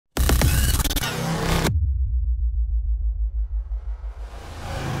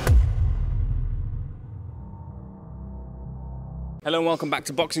Hello and welcome back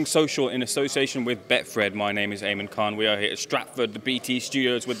to Boxing Social in association with Betfred. My name is Ayman Khan. We are here at Stratford, the BT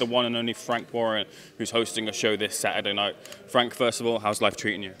Studios, with the one and only Frank Warren, who's hosting a show this Saturday night. Frank, first of all, how's life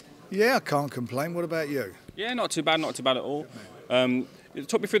treating you? Yeah, I can't complain. What about you? Yeah, not too bad at all.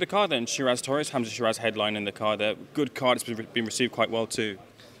 Talk me through the card then. Sheeraz Torres, Hamza Sheeraz headline in the card there. Good card, it's been received quite well too.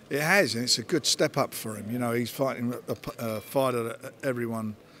 It has, and it's a good step up for him. You know, he's fighting a fighter that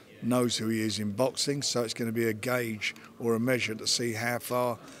everyone knows who he is in boxing, so it's going to be a gauge or a measure to see how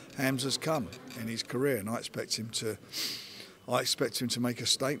far Hamza's come in his career, and I expect him to make a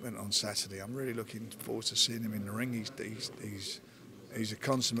statement on Saturday. I'm really looking forward to seeing him in the ring. He's a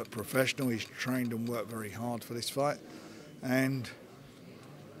consummate professional. He's trained and worked very hard for this fight, and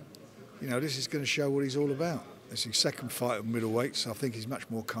you know, this is going to show what he's all about. It's his second fight at middleweight, so I think he's much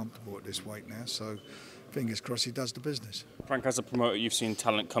more comfortable at this weight now. So fingers crossed he does the business. Frank, as a promoter, you've seen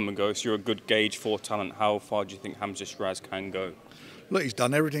talent come and go, so you're a good gauge for talent. How far do you think Hamza Sheeraz can go? Look, he's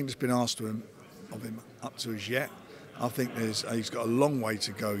done everything that's been asked of him up to as yet. I think he's got a long way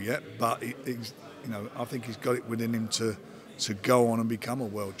to go yet, but I think he's got it within him to go on and become a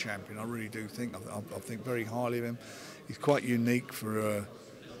world champion. I really do think. I think very highly of him. He's quite unique for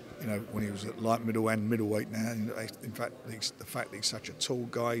when he was at light middle and middleweight now. In fact, the fact that he's such a tall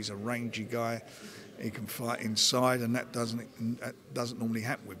guy, he's a rangy guy. He can fight inside, and that doesn't normally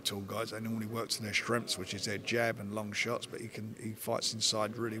happen with tall guys. They normally work to their strengths, which is their jab and long shots. But he fights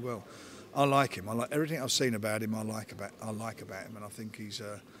inside really well. I like him. I like everything I've seen about him. I like about him, and I think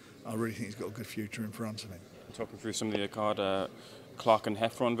I really think he's got a good future in front of him. Talking through some of the card, Clark and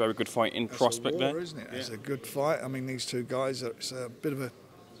Heffron, very good fight in prospect war, there, isn't it? Yeah. It's a good fight. I mean, these two guys, it's a bit of a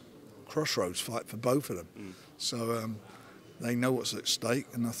crossroads fight for both of them. So they know what's at stake,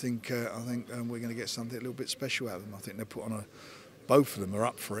 and I think we're going to get something a little bit special out of them. I think both of them are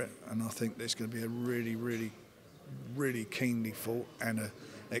up for it, and I think there's going to be a really, really, really keenly fought and an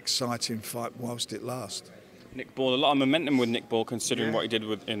exciting fight whilst it lasts. Nick Ball, a lot of momentum with Nick Ball, considering what he did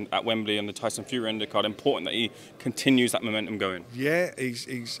at Wembley and the Tyson Fury undercard. Important that he continues that momentum going. Yeah,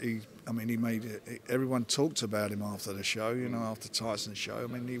 I mean, he made it. Everyone talked about him after the show. You know, after Tyson's show. I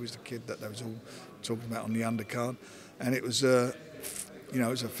mean, he was the kid that they was all talking about on the undercard, and it was it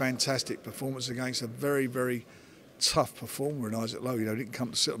was a fantastic performance against a very, very tough performer in Isaac Lowe. You know, he didn't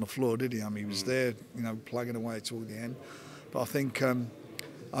come to sit on the floor, did he? I mean, he was there, plugging away toward the end. But I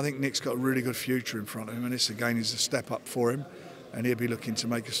think Nick's got a really good future in front of him, and this again is a step up for him, and he'll be looking to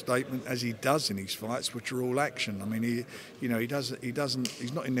make a statement as he does in his fights, which are all action. I mean, he's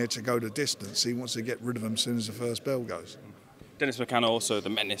not in there to go the distance. He wants to get rid of them as soon as the first bell goes. Dennis McCann also the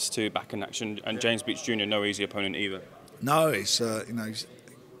menace too, back in action, and James Beach Jr. no easy opponent either. No, he's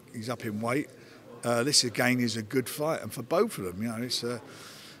up in weight. This again is a good fight, and for both of them, he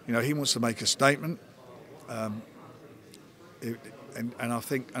wants to make a statement. I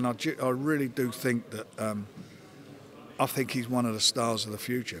really do think that I think he's one of the stars of the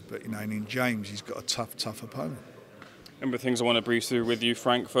future. But in James, he's got a tough opponent. A number of things I want to breeze through with you,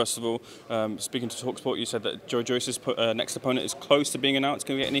 Frank. First of all, speaking to TalkSport, you said that Joyce's next opponent is close to being announced.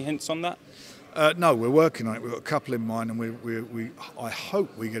 Can we get any hints on that? No, we're working on it. We've got a couple in mind, and I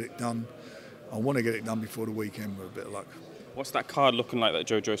hope we get it done. I want to get it done before the weekend with a bit of luck. What's that card looking like that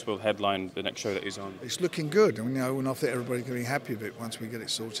Joyce will headline the next show that he's on? It's looking good, and I think everybody's going to be happy with it once we get it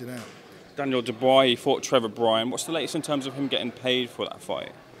sorted out. Daniel Dubois, he fought Trevor Bryan. What's the latest in terms of him getting paid for that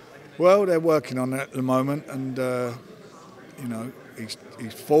fight? Well, they're working on that at the moment, and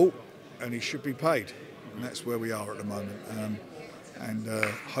he's fought and he should be paid, and that's where we are at the moment. And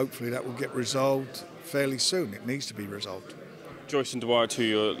hopefully that will get resolved fairly soon. It needs to be resolved. Joyce and Dubois are two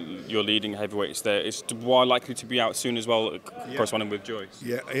your leading heavyweights there. Is Dubois likely to be out soon as well, corresponding with Joyce?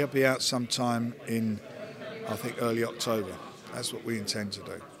 Yeah, he'll be out sometime in, I think, early October. That's what we intend to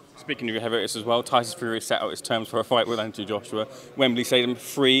do. Speaking of your heavyweights as well, Tyson Fury set out his terms for a fight with Anthony Joshua. Wembley Stadium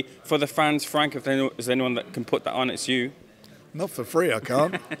free for the fans. Frank, if there's anyone that can put that on, it's you. Not for free, I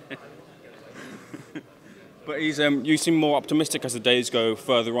can't. But you seem more optimistic as the days go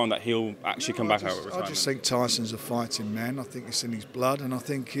further on that he'll actually come back out of retirement. I just think Tyson's a fighting man. I think it's in his blood, and I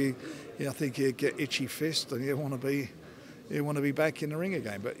think he'll get itchy fist, and he'll want to be back in the ring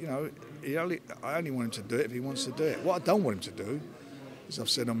again. But I only want him to do it if he wants to do it. What I don't want him to do, as I've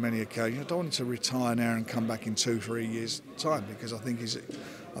said on many occasions, I don't want him to retire now and come back in 2-3 years' time, because I don't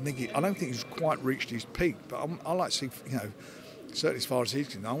think he's quite reached his peak. But I like to see, certainly as far as he's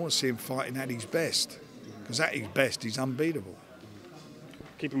concerned, I want to see him fighting at his best. Because at his best, he's unbeatable.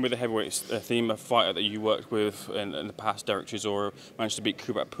 Keeping with the heavyweight theme, a fighter that you worked with in the past, Derek Chisora, managed to beat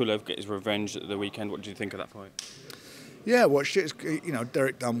Kubrat Pulev, get his revenge at the weekend. What do you think of that fight? Yeah, I watched it.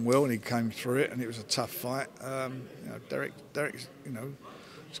 Derek done well and he came through it, and it was a tough fight. Derek's,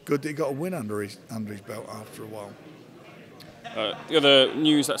 it's good that he got a win under his belt after a while. The other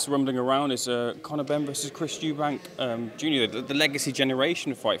news that's rumbling around is Conor Benn versus Chris Eubank Jr., the legacy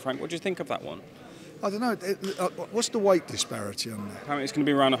generation fight. Frank, what do you think of that one? I don't know. What's the weight disparity on that? Apparently it's going to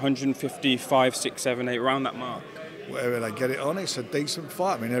be around 155, 6, 7, 8, around that mark. Whatever they get it on, it's a decent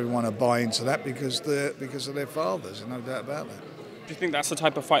fight. I mean, everyone will buy into that because of their fathers, and no doubt about that. Do you think that's the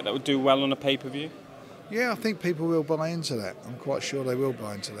type of fight that would do well on a pay-per-view? Yeah, I think people will buy into that. I'm quite sure they will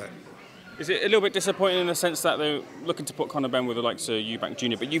buy into that. Is it a little bit disappointing in the sense that they're looking to put Conor Benn with the likes of Eubank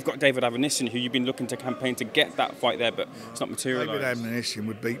Jr., but you've got David Avanissian, who you've been looking to campaign to get that fight there, but it's not materialised? David Avanissian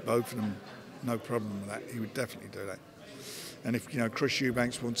would beat both of them, no problem with that. He would definitely do that. And if Chris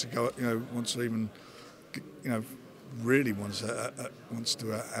Eubanks wants to go, wants to even, really wants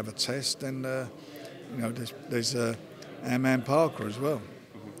to have a test, then there's Ayman Parker as well.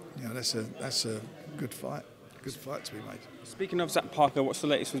 That's a good fight. Good fight to be made. Speaking of Zach Parker, what's the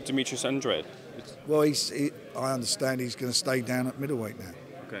latest with Demetrius Andrade? Well, I understand he's going to stay down at middleweight now.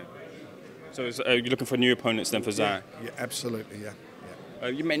 Okay. So you're looking for new opponents then for Zach? Yeah, absolutely, yeah.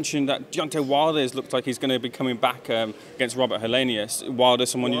 You mentioned that Deontay Wilder looks like he's going to be coming back against Robert Helenius. Wilder,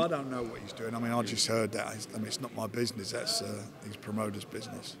 someone I don't know what he's doing. I mean, I just heard that. I mean, it's not my business. That's his promoter's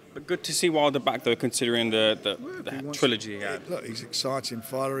business. But good to see Wilder back, though, considering the trilogy he had. Look, he's an exciting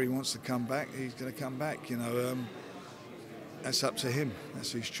fighter. He wants to come back. He's going to come back. That's up to him.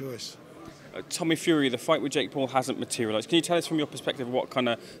 That's his choice. Tommy Fury, the fight with Jake Paul hasn't materialised. Can you tell us from your perspective what kind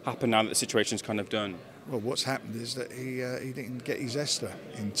of happened now that the situation's kind of done? Well, what's happened is that he didn't get his Esther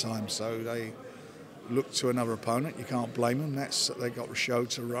in time, so they looked to another opponent. You can't blame them. They got the show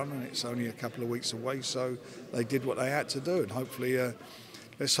to run, and it's only a couple of weeks away, so they did what they had to do, and hopefully,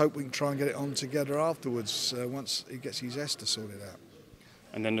 let's hope we can try and get it on together afterwards once he gets his Esther sorted out.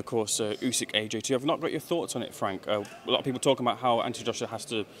 And then, of course, Usyk AJ2. I've not got your thoughts on it, Frank. A lot of people talking about how Anthony Joshua has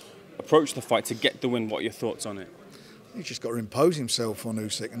to approach the fight to get the win. What are your thoughts on it? He's just got to impose himself on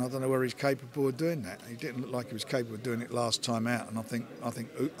Usyk, and I don't know whether he's capable of doing that. He didn't look like he was capable of doing it last time out, and I think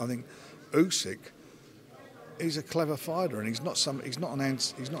Usyk, he's a clever fighter, and he's not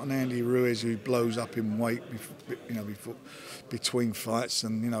an Andy Ruiz who blows up in weight, between fights,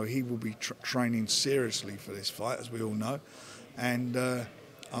 and he will be training seriously for this fight, as we all know, and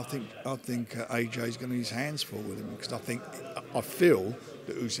I think AJ's going to have his hands full with him, because I feel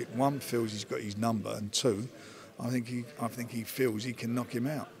that Usyk, one, feels he's got his number, and two, I think he feels he can knock him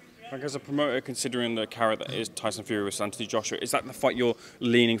out. Like, as a promoter, considering the carrot that is Tyson Fury versus Anthony Joshua, is that the fight you're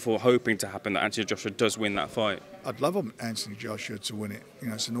leaning for, hoping to happen, that Anthony Joshua does win that fight? I'd love Anthony Joshua to win it.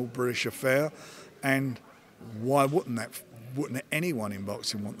 It's an all-British affair, and why wouldn't anyone in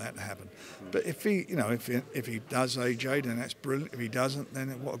boxing want that to happen? But if he does AJ, then that's brilliant. If he doesn't, then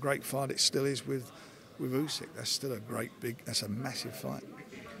what a great fight it still is with Usyk. That's still that's a massive fight.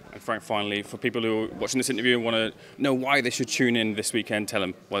 And Frank, finally, for people who are watching this interview and want to know why they should tune in this weekend, tell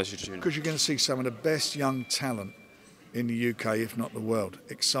them why they should tune in. Because you're going to see some of the best young talent in the UK, if not the world.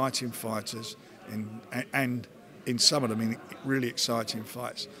 Exciting fighters, and in some of them, in really exciting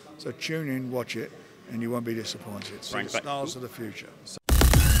fights. So tune in, watch it, and you won't be disappointed. It's the stars of the future.